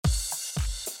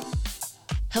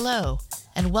Hello,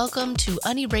 and welcome to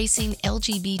Unerasing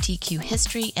LGBTQ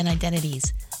History and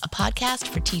Identities, a podcast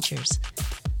for teachers.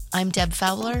 I'm Deb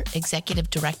Fowler, Executive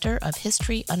Director of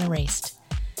History Unerased.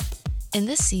 In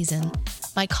this season,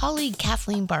 my colleague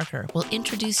Kathleen Barker will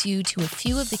introduce you to a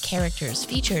few of the characters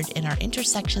featured in our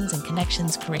Intersections and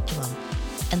Connections curriculum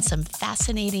and some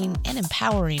fascinating and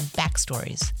empowering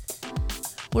backstories.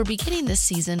 We're beginning this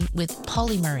season with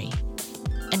Pauli Murray.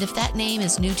 And if that name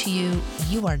is new to you,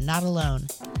 you are not alone.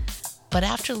 But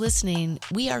after listening,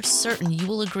 we are certain you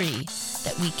will agree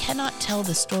that we cannot tell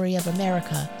the story of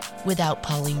America without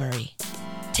Pauli Murray.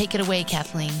 Take it away,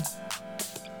 Kathleen.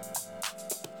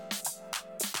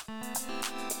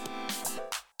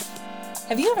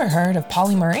 Have you ever heard of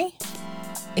Pauli Murray?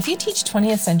 If you teach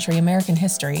 20th century American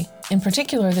history, in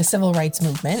particular the Civil Rights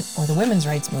Movement or the Women's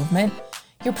Rights Movement,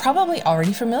 you're probably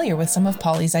already familiar with some of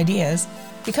Pauli's ideas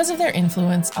because of their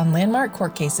influence on landmark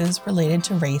court cases related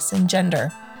to race and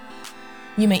gender.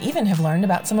 You may even have learned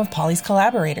about some of Pauli's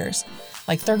collaborators,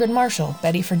 like Thurgood Marshall,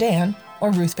 Betty Friedan, or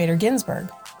Ruth Bader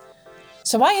Ginsburg.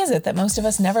 So why is it that most of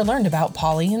us never learned about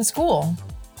Pauli in school?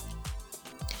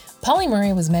 Pauli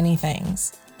Murray was many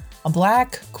things: a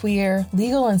Black, queer,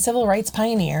 legal and civil rights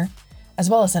pioneer, as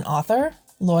well as an author,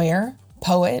 lawyer,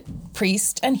 poet,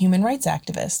 priest, and human rights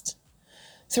activist.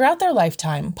 Throughout their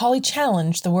lifetime, Pauli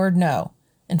challenged the word no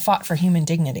and fought for human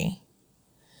dignity.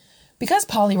 Because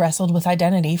Pauli wrestled with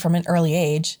identity from an early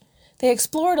age, they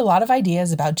explored a lot of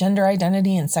ideas about gender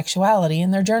identity and sexuality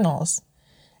in their journals,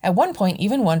 at one point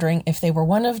even wondering if they were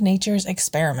one of nature's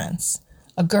experiments,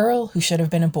 a girl who should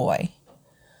have been a boy.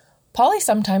 Pauli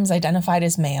sometimes identified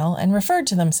as male and referred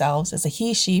to themselves as a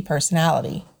he-she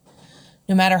personality.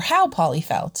 No matter how Pauli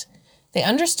felt, they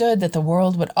understood that the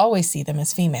world would always see them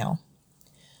as female.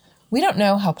 We don't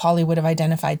know how Pauli would have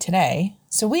identified today,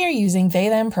 so we are using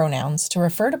they-them pronouns to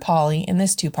refer to Pauli in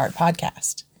this two-part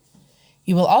podcast.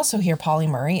 You will also hear Pauli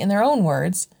Murray in their own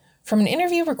words from an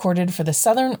interview recorded for the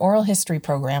Southern Oral History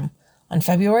program on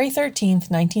February 13,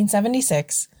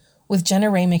 1976, with Jenna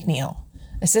Ray McNeil,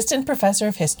 Assistant Professor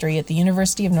of History at the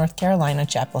University of North Carolina,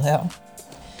 Chapel Hill.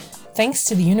 Thanks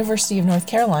to the University of North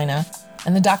Carolina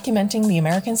and the Documenting the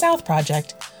American South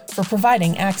Project for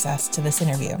providing access to this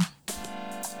interview.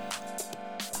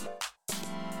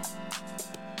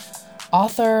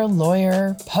 Author,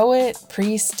 lawyer, poet,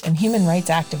 priest, and human rights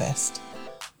activist,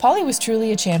 Pauli was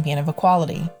truly a champion of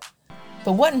equality.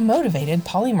 But what motivated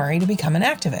Pauli Murray to become an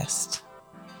activist?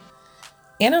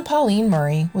 Anna Pauline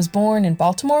Murray was born in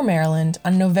Baltimore, Maryland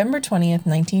on November 20th,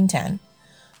 1910,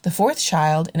 the fourth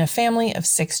child in a family of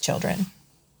 6 children.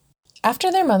 After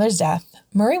their mother's death,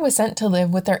 Murray was sent to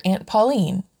live with their Aunt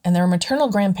Pauline and their maternal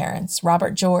grandparents,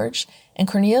 Robert George and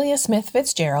Cornelia Smith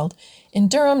Fitzgerald, in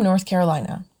Durham, North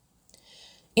Carolina.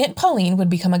 Aunt Pauline would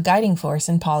become a guiding force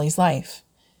in Pauli's life.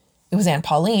 It was Aunt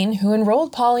Pauline who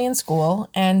enrolled Pauli in school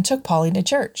and took Pauli to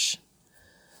church.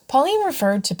 Pauline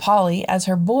referred to Pauli as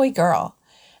her boy girl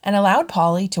and allowed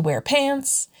Pauli to wear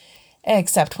pants,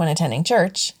 except when attending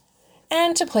church,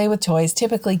 and to play with toys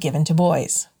typically given to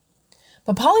boys.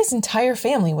 But Pauli's entire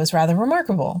family was rather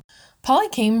remarkable. Pauli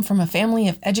came from a family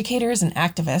of educators and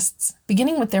activists,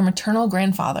 beginning with their maternal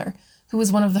grandfather, who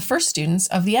was one of the first students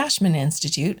of the Ashman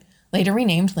Institute, later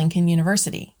renamed Lincoln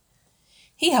University.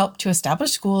 He helped to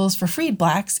establish schools for freed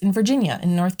blacks in Virginia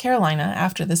and North Carolina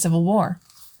after the Civil War.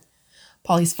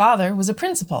 Pauli's father was a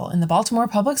principal in the Baltimore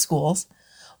Public Schools,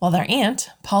 while their aunt,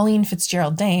 Pauline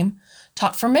Fitzgerald Dame,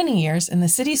 taught for many years in the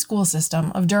city school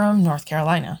system of Durham, North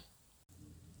Carolina.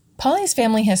 Pauli's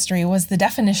family history was the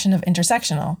definition of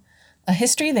intersectional, a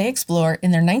history they explore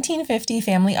in their 1950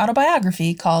 family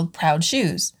autobiography called Proud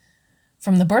Shoes,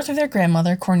 from the birth of their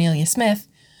grandmother, Cornelia Smith,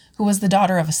 who was the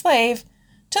daughter of a slave,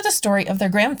 to the story of their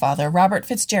grandfather, Robert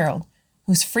Fitzgerald,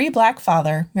 whose free black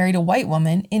father married a white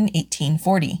woman in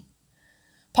 1840.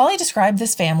 Pauli described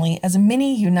this family as a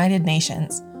mini United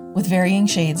Nations, with varying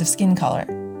shades of skin color.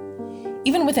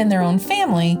 Even within their own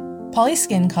family, Pauli's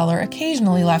skin color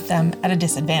occasionally left them at a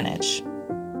disadvantage.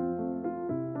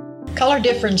 Color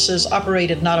differences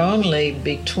operated not only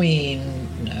between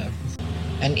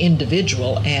an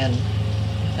individual and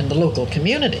the local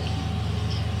community,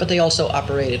 but they also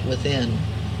operated within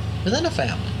a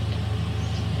family.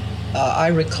 I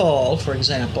recall, for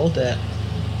example, that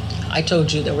I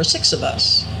told you there were 6 of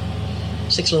us,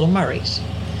 6 little Murrays.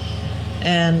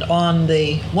 And on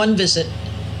the one visit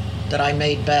that I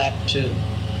made back to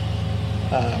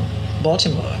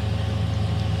Baltimore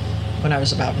when I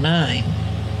was about 9,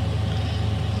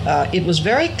 it was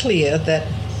very clear that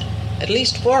at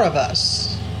least 4 of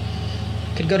us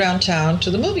could go downtown to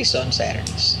the movies on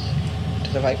Saturdays,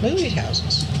 to the right movie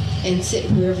houses. And sit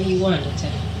wherever you wanted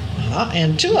to.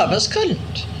 And two of us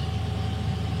couldn't.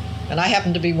 And I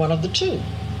happened to be one of the two.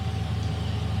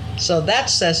 So that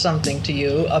says something to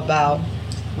you about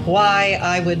why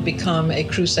I would become a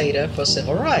crusader for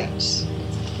civil rights.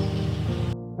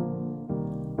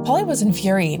 Pauli was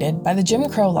infuriated by the Jim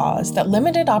Crow laws that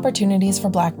limited opportunities for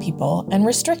Black people and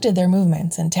restricted their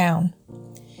movements in town.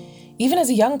 Even as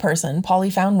a young person, Pauli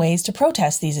found ways to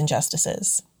protest these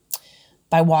injustices.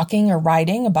 By walking or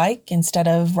riding a bike instead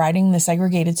of riding the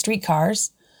segregated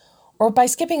streetcars, or by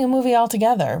skipping a movie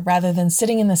altogether rather than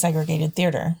sitting in the segregated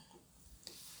theater.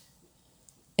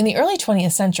 In the early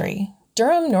 20th century,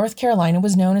 Durham, North Carolina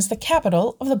was known as the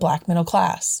capital of the Black middle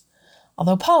class,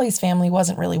 although Pauli's family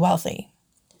wasn't really wealthy.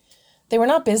 They were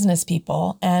not business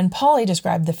people, and Pauli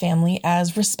described the family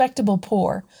as respectable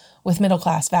poor with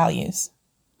middle-class values.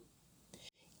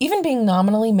 Even being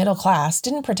nominally middle class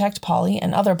didn't protect Pauli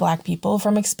and other Black people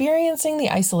from experiencing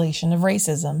the isolation of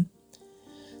racism.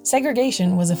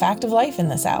 Segregation was a fact of life in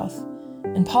the South,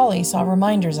 and Pauli saw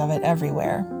reminders of it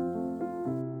everywhere.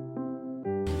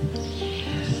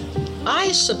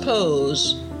 I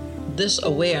suppose this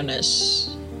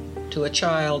awareness to a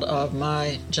child of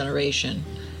my generation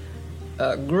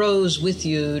grows with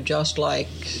you just like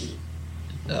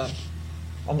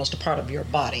almost a part of your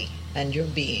body and your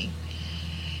being.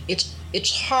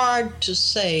 It's hard to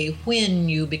say when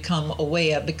you become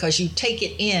aware because you take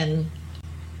it in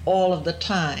all of the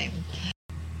time.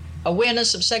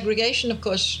 Awareness of segregation, of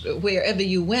course, wherever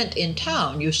you went in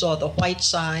town, you saw the white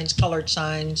signs, colored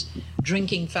signs,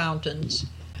 drinking fountains.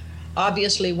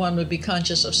 Obviously, one would be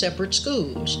conscious of separate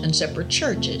schools and separate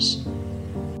churches.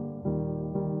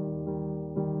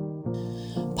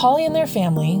 Pauli and their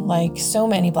family, like so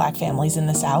many Black families in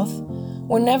the South,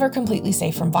 were never completely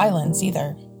safe from violence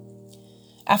either.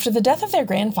 After the death of their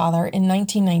grandfather in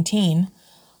 1919,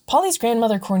 Pauli's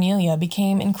grandmother Cornelia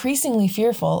became increasingly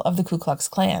fearful of the Ku Klux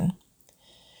Klan.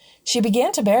 She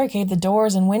began to barricade the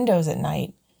doors and windows at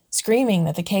night, screaming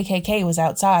that the KKK was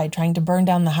outside trying to burn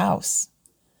down the house.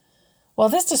 While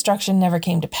this destruction never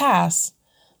came to pass,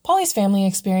 Pauli's family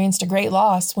experienced a great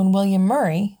loss when William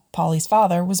Murray, Pauli's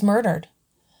father, was murdered.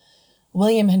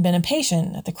 William had been a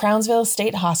patient at the Crownsville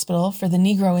State Hospital for the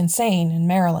Negro Insane in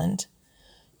Maryland.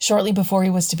 Shortly before he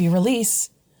was to be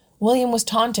released, William was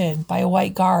taunted by a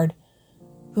white guard,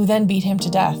 who then beat him to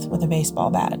death with a baseball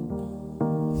bat.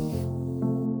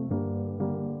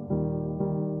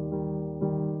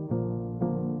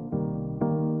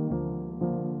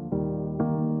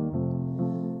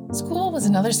 School was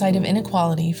another site of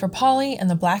inequality for Pauli and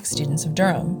the Black students of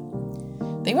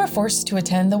Durham. They were forced to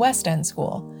attend the West End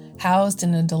School, housed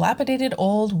in a dilapidated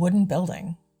old wooden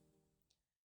building.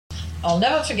 I'll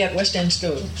never forget West End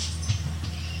School.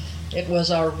 It was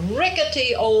a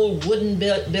rickety old wooden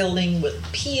building with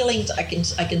peelings. I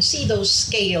can see those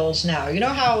scales now. You know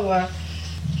how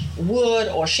wood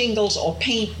or shingles or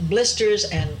paint blisters,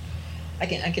 and I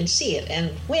can see it.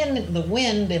 And when the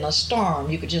wind in a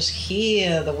storm, you could just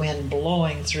hear the wind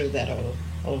blowing through that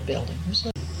old building.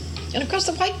 And of course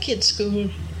the white kids' school,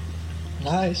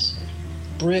 nice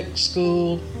brick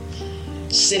school,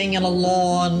 sitting in a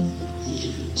lawn,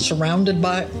 surrounded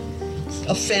by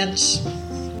a fence.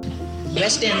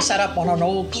 West End set up on an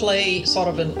old clay, sort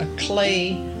of a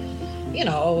clay,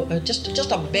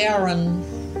 just a barren,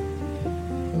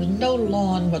 with no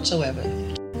lawn whatsoever.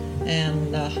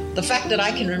 And the fact that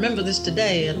I can remember this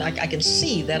today, and I can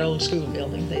see that old school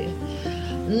building there.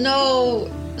 No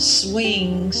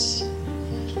swings,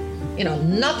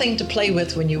 nothing to play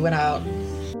with when you went out.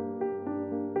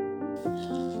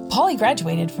 Pauli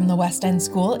graduated from the West End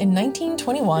School in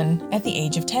 1921 at the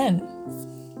age of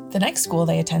 10. The next school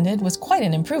they attended was quite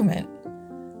an improvement.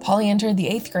 Pauli entered the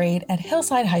 8th grade at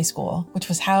Hillside High School, which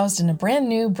was housed in a brand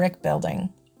new brick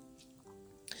building.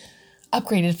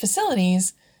 Upgraded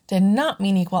facilities did not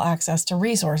mean equal access to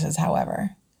resources,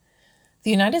 however.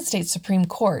 The United States Supreme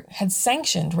Court had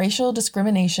sanctioned racial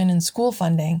discrimination in school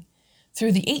funding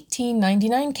through the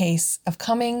 1899 case of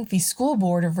Cumming v. School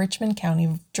Board of Richmond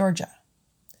County, Georgia.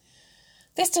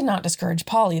 This did not discourage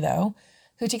Pauli, though,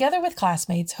 who together with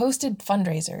classmates hosted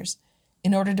fundraisers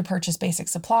in order to purchase basic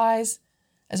supplies,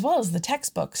 as well as the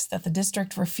textbooks that the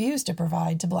district refused to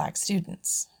provide to Black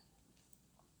students.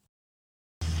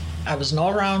 I was an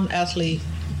all-around athlete.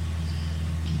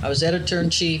 I was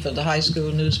editor-in-chief of the high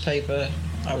school newspaper.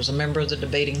 I was a member of the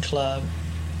debating club.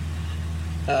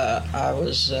 I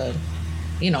was,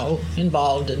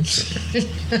 involved in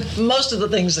most of the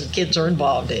things that kids are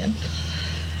involved in.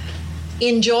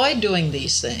 Enjoyed doing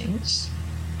these things,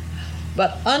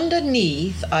 but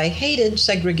underneath, I hated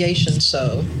segregation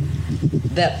so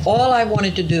that all I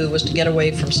wanted to do was to get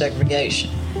away from segregation.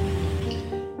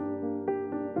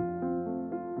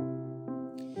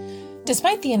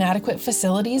 Despite the inadequate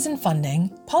facilities and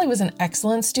funding, Pauli was an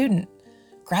excellent student,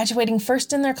 graduating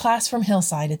first in their class from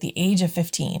Hillside at the age of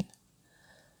 15.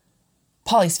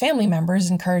 Pauli's family members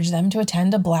encouraged them to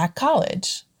attend a black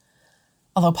college.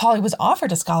 Although Pauli was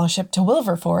offered a scholarship to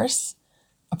Wilberforce,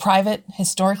 a private,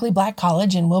 historically black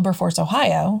college in Wilberforce,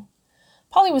 Ohio,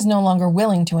 Pauli was no longer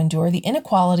willing to endure the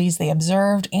inequalities they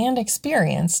observed and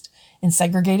experienced in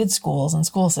segregated schools and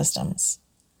school systems.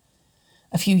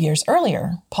 A few years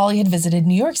earlier, Pauli had visited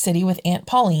New York City with Aunt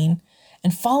Pauline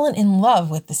and fallen in love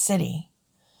with the city.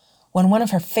 When one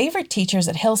of her favorite teachers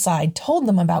at Hillside told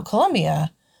them about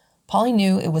Columbia, Pauli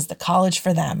knew it was the college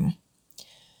for them.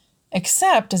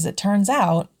 Except, as it turns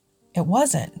out, it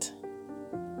wasn't.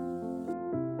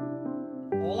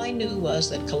 All I knew was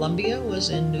that Columbia was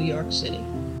in New York City.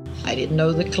 I didn't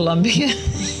know that Columbia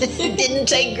didn't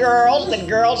take girls, that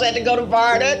girls had to go to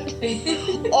Barnard.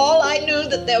 All I knew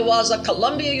that there was a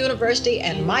Columbia University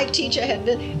and my teacher had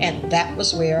been, and that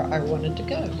was where I wanted to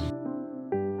go.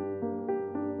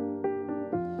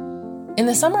 In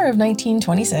the summer of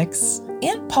 1926,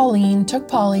 Aunt Pauline took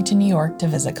Pauli to New York to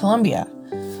visit Columbia,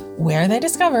 where they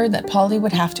discovered that Pauli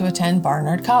would have to attend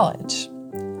Barnard College.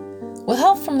 With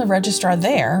help from the registrar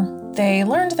there, they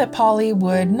learned that Pauli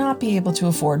would not be able to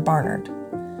afford Barnard.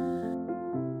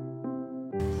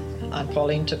 Aunt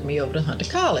Pauline took me over to Hunter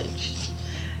College.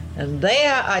 And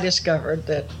there I discovered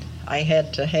that I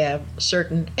had to have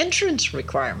certain entrance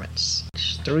requirements.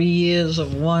 3 years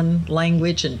of one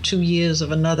language and 2 years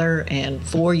of another and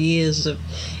 4 years of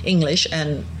English.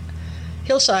 And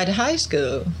Hillside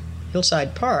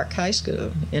Park High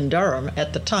School in Durham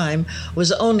at the time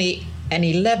was only an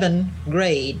 11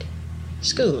 grade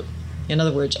school. In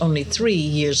other words, only 3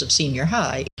 years of senior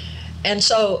high. And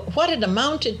so what it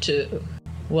amounted to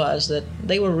was that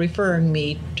they were referring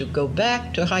me to go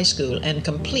back to high school and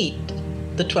complete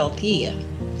the 12th year.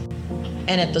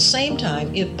 And at the same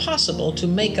time, if possible, to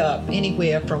make up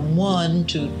anywhere from 1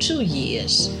 to 2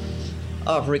 years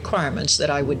of requirements that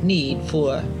I would need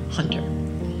for Hunter.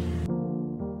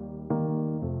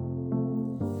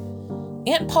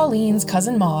 Aunt Pauline's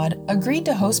cousin Maud agreed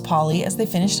to host Pauli as they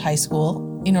finished high school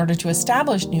in order to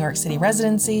establish New York City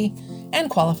residency and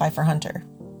qualify for Hunter.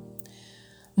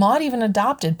 Maud even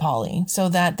adopted Pauli so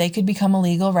that they could become a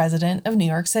legal resident of New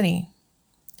York City.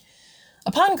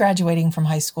 Upon graduating from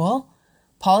high school,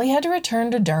 Pauli had to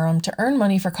return to Durham to earn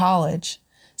money for college,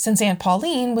 since Aunt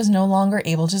Pauline was no longer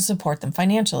able to support them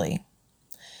financially.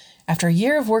 After a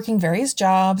year of working various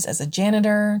jobs as a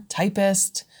janitor,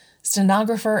 typist,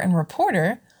 stenographer, and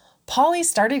reporter, Pauli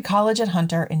started college at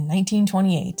Hunter in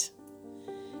 1928.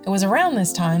 It was around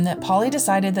this time that Pauli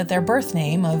decided that their birth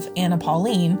name of Anna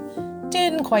Pauline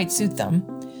didn't quite suit them,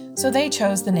 so they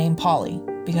chose the name Pauli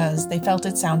because they felt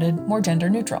it sounded more gender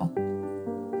neutral.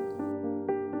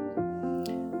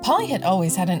 Pauli had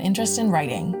always had an interest in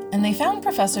writing, and they found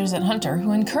professors at Hunter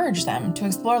who encouraged them to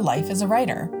explore life as a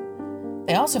writer.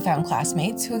 They also found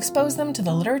classmates who exposed them to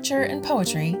the literature and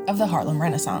poetry of the Harlem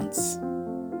Renaissance.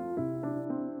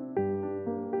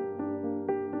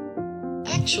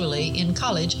 Actually, in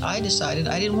college, I decided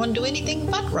I didn't want to do anything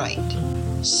but write.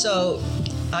 So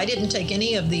I didn't take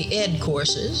any of the ed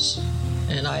courses,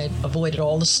 and I avoided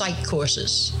all the psych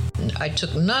courses. I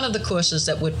took none of the courses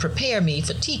that would prepare me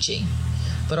for teaching,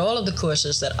 but all of the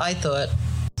courses that I thought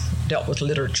dealt with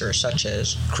literature, such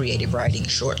as creative writing,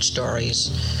 short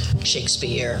stories,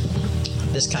 Shakespeare,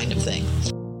 this kind of thing.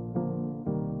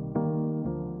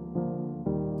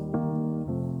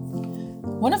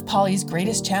 One of Pauli's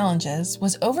greatest challenges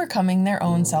was overcoming their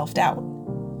own self-doubt.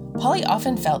 Pauli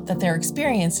often felt that their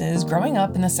experiences growing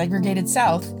up in the segregated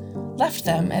South left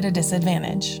them at a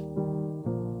disadvantage.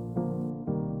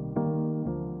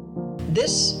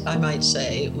 This, I might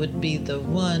say, would be the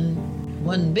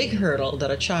one big hurdle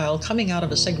that a child coming out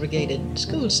of a segregated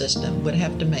school system would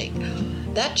have to make.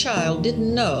 That child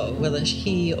didn't know whether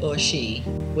he or she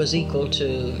was equal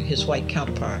to his white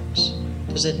counterparts,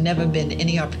 because there'd never been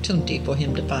any opportunity for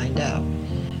him to find out.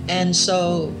 And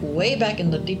so way back in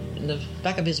the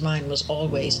back of his mind was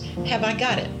always, have I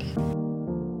got it?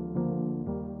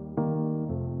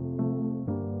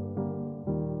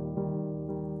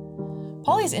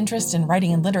 Pauli's interest in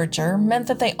writing and literature meant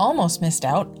that they almost missed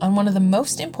out on one of the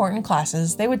most important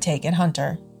classes they would take at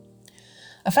Hunter.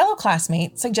 A fellow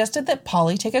classmate suggested that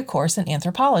Pauli take a course in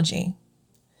anthropology.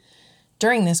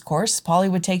 During this course, Pauli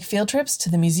would take field trips to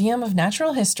the Museum of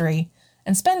Natural History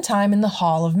and spend time in the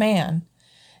Hall of Man,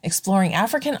 exploring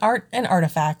African art and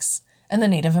artifacts and the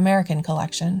Native American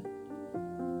collection.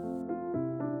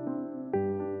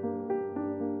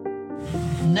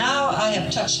 Now I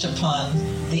have touched upon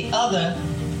the other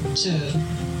two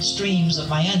streams of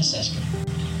my ancestry.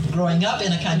 Growing up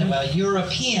in a kind of a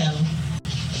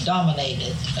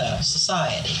European-dominated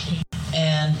society,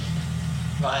 and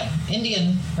my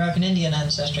American Indian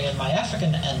ancestry and my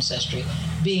African ancestry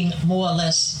being more or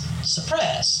less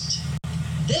suppressed.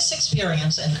 This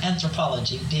experience in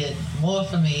anthropology did more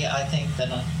for me, I think,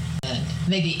 than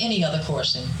maybe any other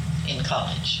course in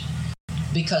college.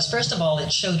 Because first of all,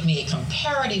 it showed me a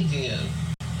comparative view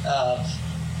of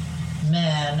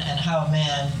man and how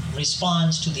man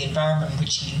responds to the environment in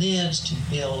which he lives to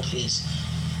build his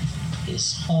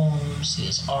homes,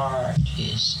 his art,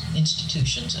 his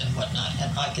institutions, and whatnot.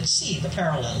 And I could see the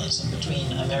parallelism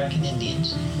between American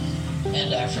Indians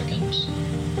and Africans.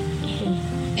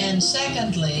 And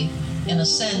secondly, in a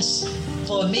sense,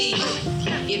 for me,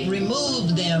 it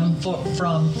removed them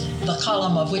from the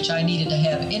column of which I needed to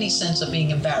have any sense of being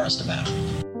embarrassed about.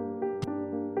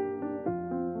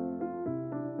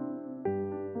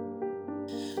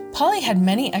 Pauli had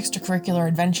many extracurricular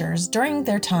adventures during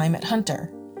their time at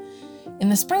Hunter. In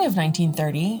the spring of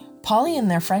 1930, Pauli and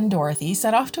their friend Dorothy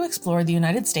set off to explore the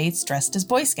United States dressed as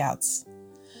Boy Scouts.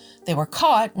 They were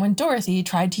caught when Dorothy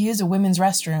tried to use a women's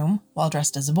restroom, while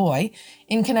dressed as a boy,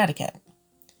 in Connecticut.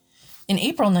 In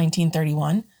April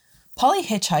 1931, Pauli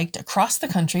hitchhiked across the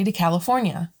country to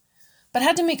California, but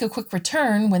had to make a quick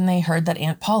return when they heard that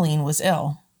Aunt Pauline was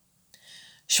ill.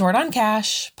 Short on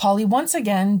cash, Pauli once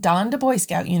again donned a Boy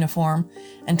Scout uniform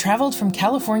and traveled from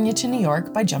California to New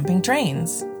York by jumping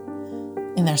trains.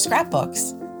 In their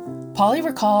scrapbooks, Pauli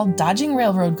recalled dodging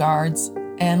railroad guards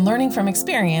and learning from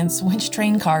experience which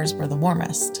train cars were the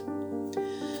warmest.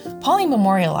 Pauli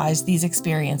memorialized these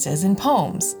experiences in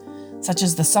poems, such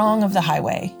as The Song of the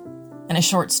Highway, and a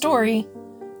short story,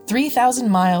 3,000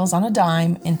 Miles on a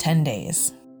Dime in 10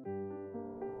 Days.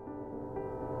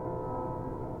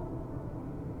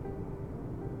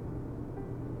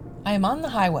 I am on the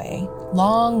highway,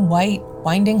 long, white,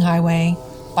 winding highway,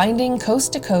 binding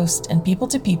coast to coast and people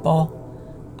to people.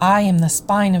 I am the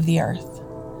spine of the earth.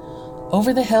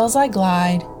 Over the hills I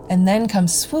glide, and then come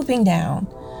swooping down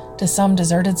to some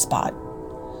deserted spot.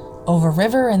 Over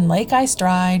river and lake I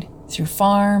stride, through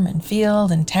farm and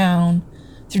field and town,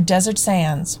 through desert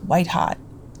sands, white hot.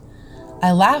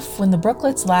 I laugh when the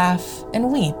brooklets laugh,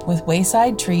 and weep with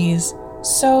wayside trees,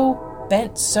 so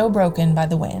bent, so broken by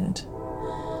the wind.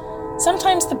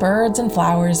 Sometimes the birds and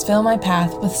flowers fill my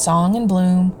path with song and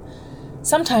bloom.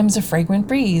 Sometimes a fragrant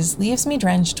breeze leaves me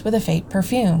drenched with a faint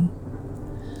perfume.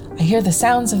 I hear the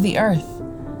sounds of the earth,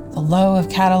 the low of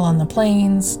cattle on the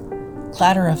plains,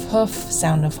 clatter of hoof,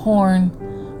 sound of horn,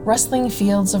 rustling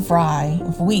fields of rye,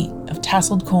 of wheat, of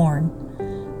tasseled corn,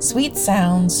 sweet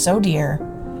sounds so dear,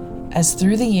 as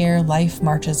through the year life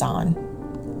marches on.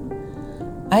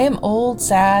 I am old,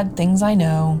 sad things I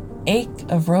know, ache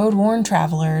of road-worn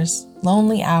travelers,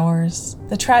 lonely hours,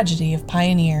 the tragedy of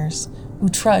pioneers who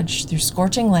trudged through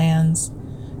scorching lands,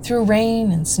 through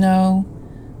rain and snow,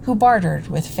 who bartered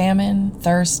with famine,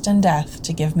 thirst, and death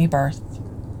to give me birth.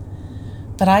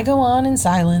 But I go on in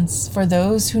silence, for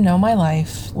those who know my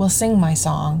life will sing my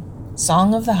song,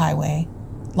 Song of the Highway,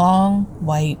 long,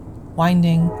 white,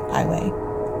 winding highway.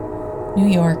 New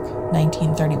York,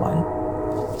 1931.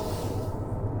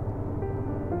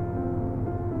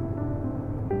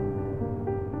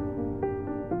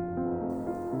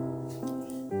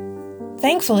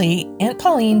 Thankfully, Aunt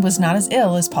Pauline was not as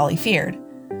ill as Pauli feared,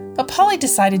 but Pauli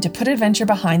decided to put adventure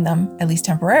behind them, at least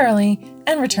temporarily,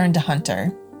 and return to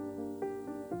Hunter.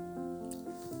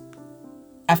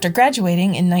 After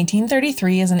graduating in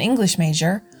 1933 as an English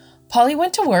major, Pauli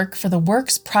went to work for the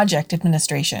Works Project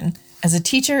Administration as a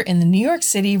teacher in the New York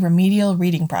City Remedial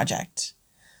Reading Project.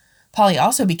 Pauli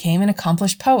also became an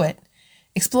accomplished poet,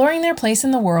 exploring their place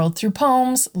in the world through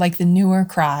poems like The Newer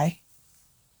Cry.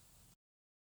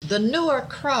 The Newer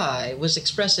Cry was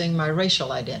expressing my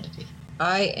racial identity.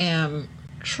 I am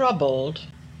troubled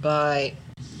by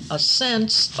a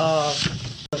sense of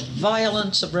the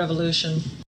violence of revolution,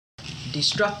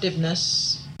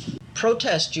 destructiveness.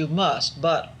 Protest you must,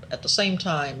 but at the same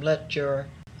time let your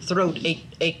throat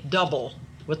ache double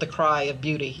with the cry of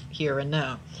beauty here and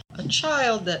now. A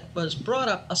child that was brought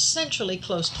up essentially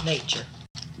close to nature,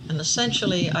 and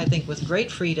essentially, I think, with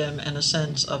great freedom and a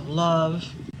sense of love,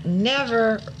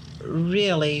 never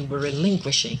really were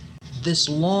relinquishing this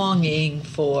longing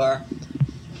for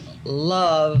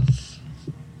love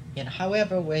in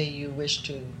however way you wish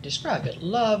to describe it.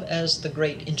 Love as the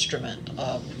great instrument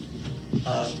of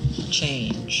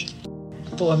change.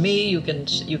 For me, you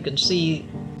can see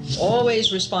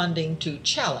always responding to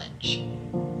challenge.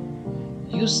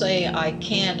 You say, I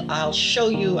can't, I'll show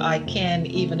you I can,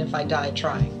 even if I die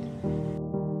trying.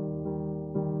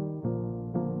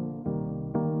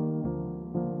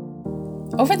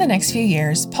 Over the next few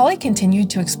years, Pauli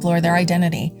continued to explore their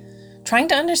identity, trying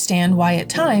to understand why at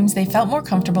times they felt more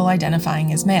comfortable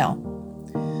identifying as male.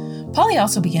 Pauli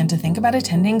also began to think about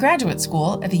attending graduate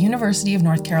school at the University of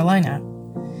North Carolina.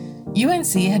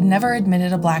 UNC had never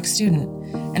admitted a Black student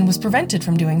and was prevented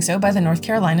from doing so by the North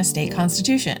Carolina state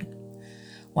constitution.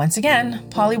 Once again,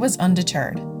 Pauli was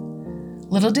undeterred.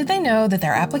 Little did they know that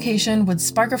their application would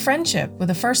spark a friendship with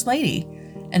the First Lady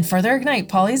and further ignite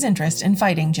Pauli's interest in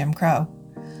fighting Jim Crow.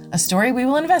 A story we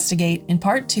will investigate in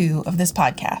part 2 of this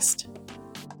podcast.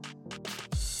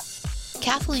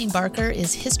 Kathleen Barker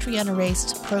is History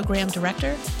Unerased Program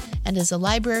Director and is a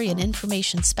library and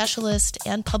information specialist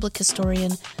and public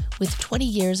historian with 20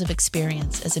 years of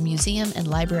experience as a museum and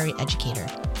library educator.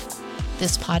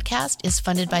 This podcast is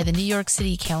funded by the New York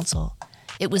City Council.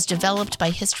 It was developed by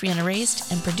History Unerased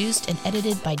and produced and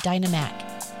edited by Dinah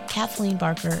Mack, Kathleen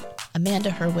Barker, Amanda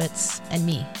Hurwitz, and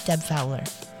me, Deb Fowler.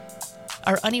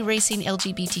 Our Unerasing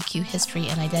LGBTQ History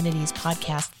and Identities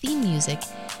podcast theme music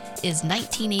is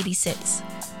 1986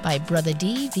 by Brother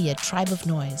D via Tribe of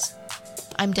Noise.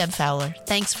 I'm Deb Fowler.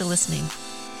 Thanks for listening.